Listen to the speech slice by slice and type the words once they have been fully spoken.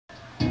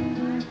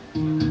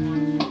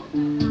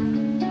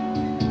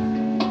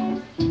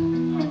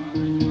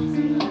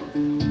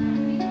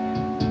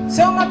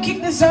So I'm gonna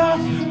kick this off.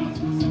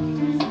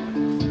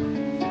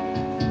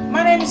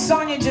 My name is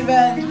Sonia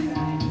Javed.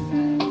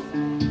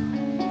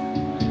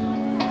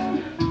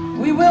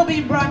 We will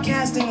be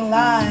broadcasting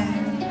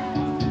live.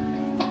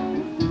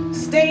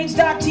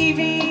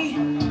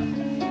 Stage.tv.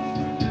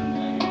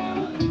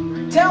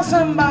 Tell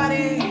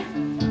somebody.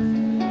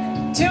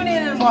 Tune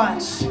in and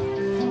watch.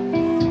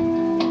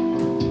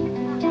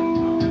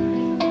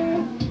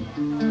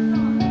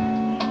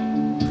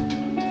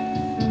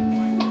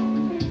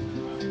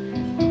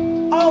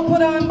 All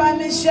put on by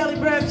Miss Shelley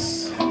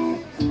Brooks.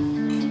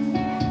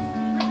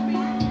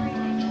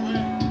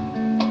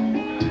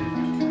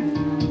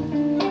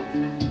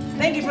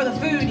 Thank you for the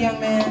food, young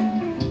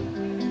man.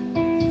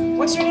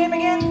 What's your name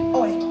again?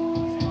 Oi.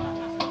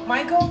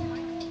 Michael?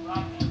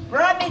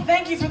 Rodney,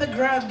 thank you for the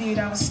grub, dude.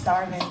 I was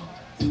starving.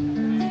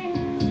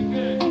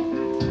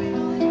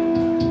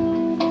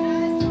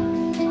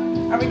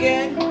 Are we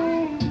good?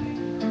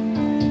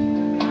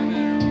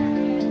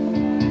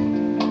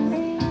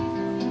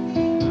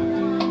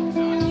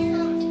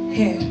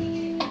 Here.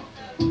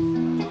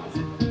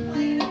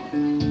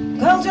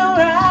 Close your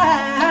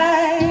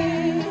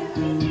eyes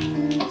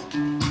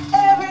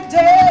every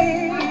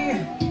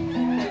day.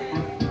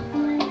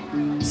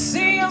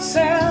 See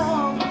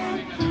yourself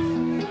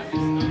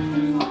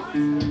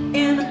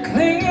in a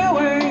clear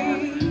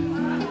way.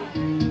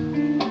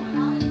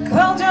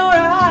 Close your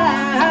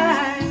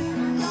eyes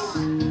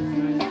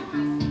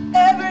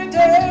every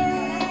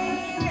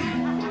day.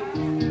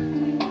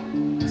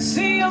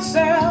 See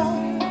yourself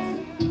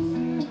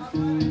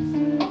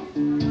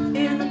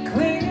in a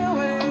clear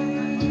way.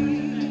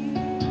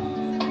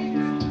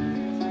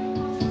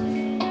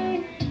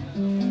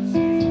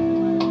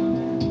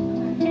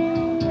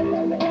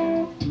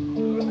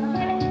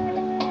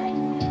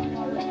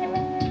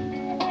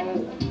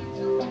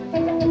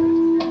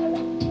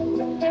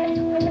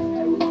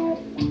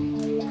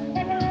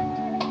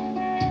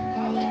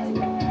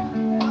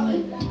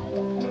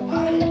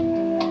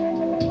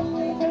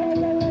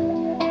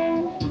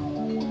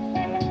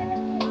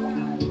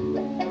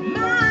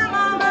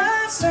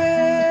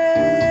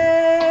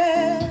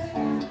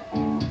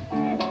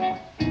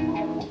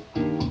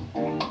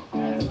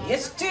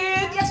 Yes, it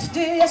did,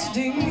 yes, it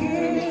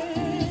did.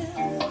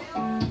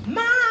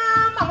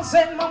 My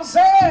mama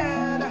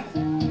said,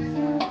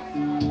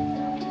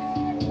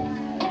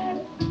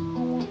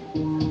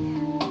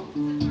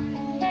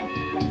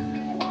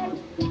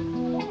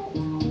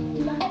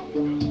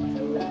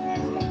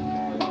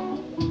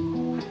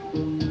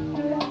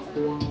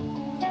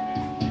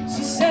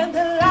 she said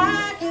that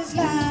life is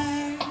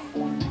like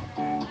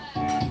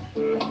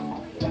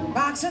a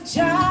box of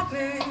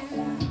chocolate.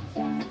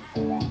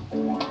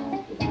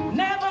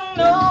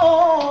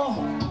 Know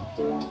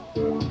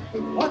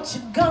what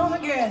you're gonna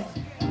get.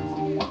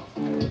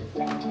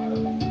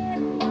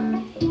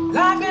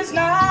 Life is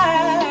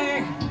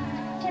like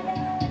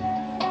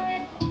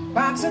a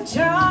box of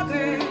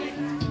chocolate.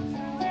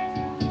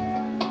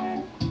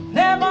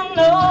 Never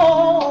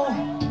know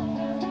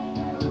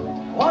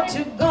what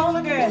you're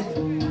gonna get.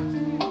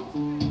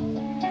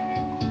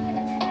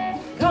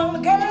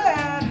 Gonna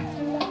get.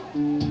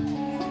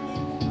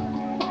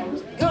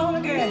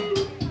 Gonna get.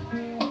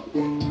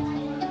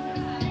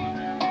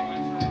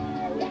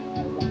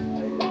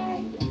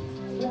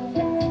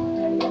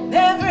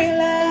 Every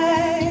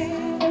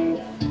life,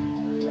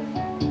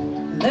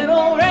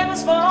 little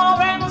rainbows fall,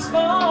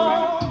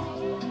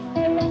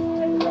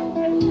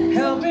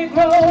 help me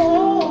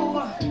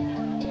grow,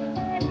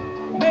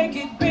 make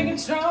it big and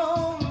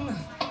strong.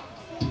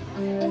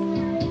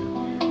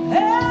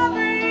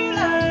 Every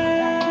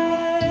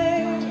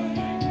life,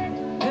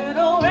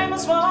 little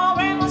rainbows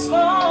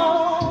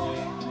fall,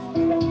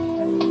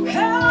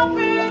 help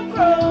it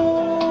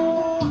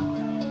grow.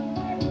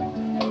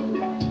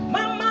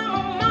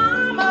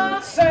 Mama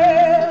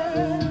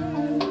said,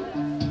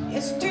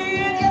 yes,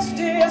 dear, yes,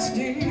 dear, yes,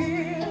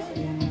 dear.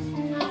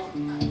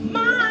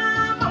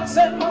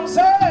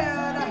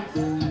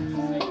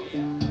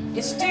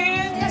 Yes, did,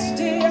 yes,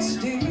 did,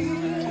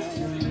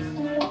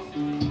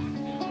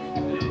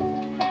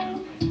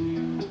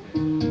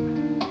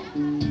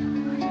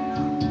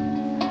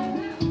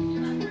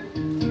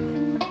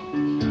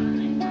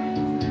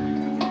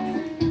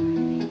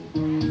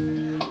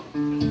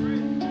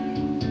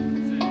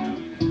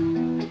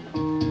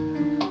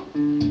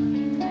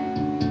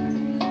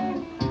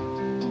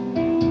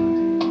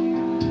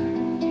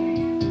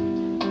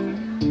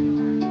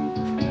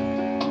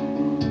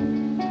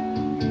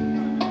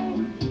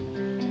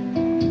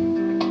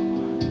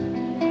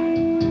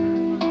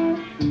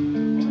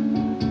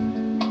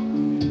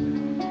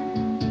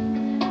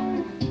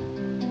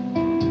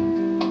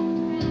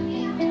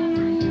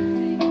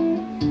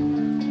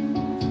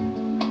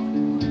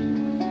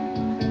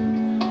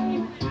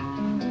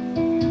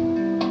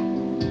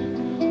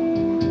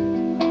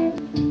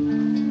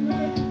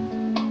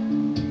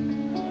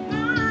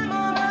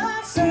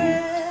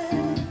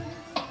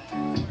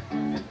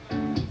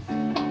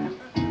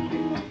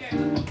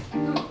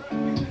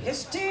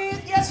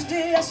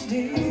 yes,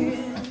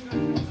 did.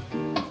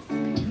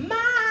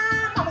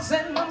 My mama said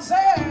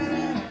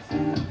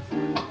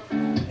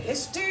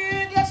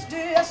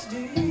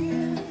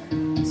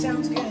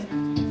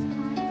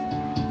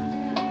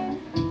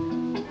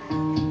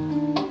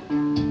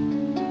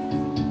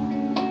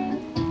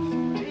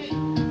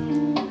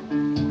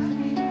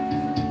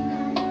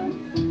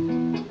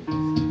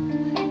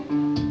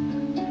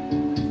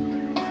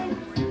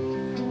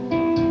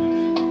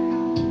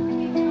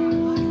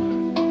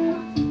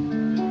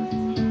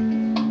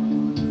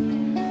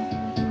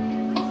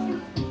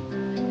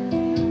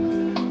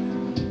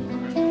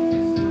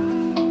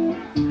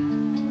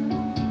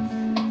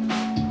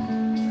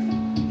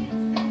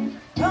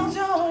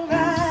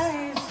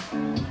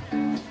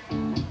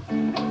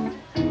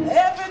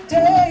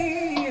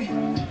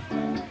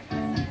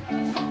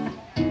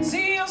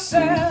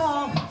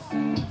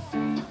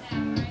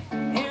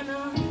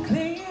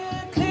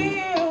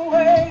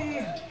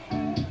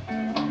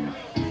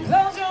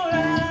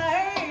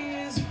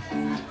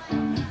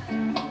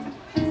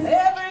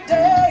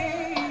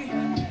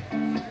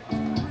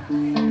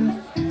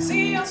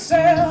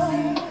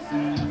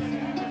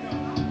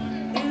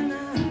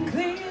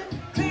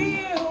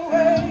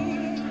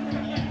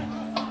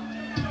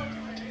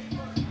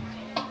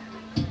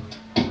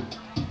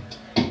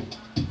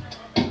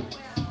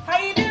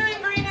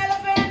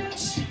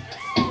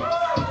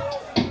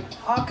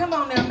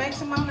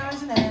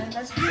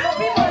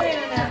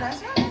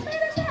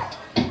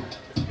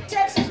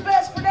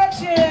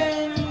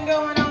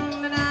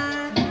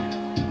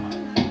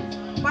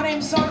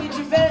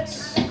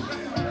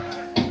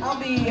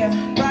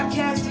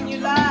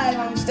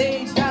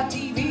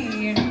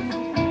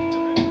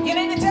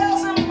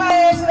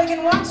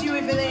want to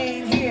if it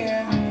ain't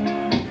here.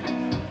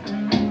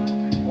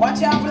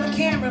 Watch out for the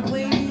camera,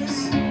 please.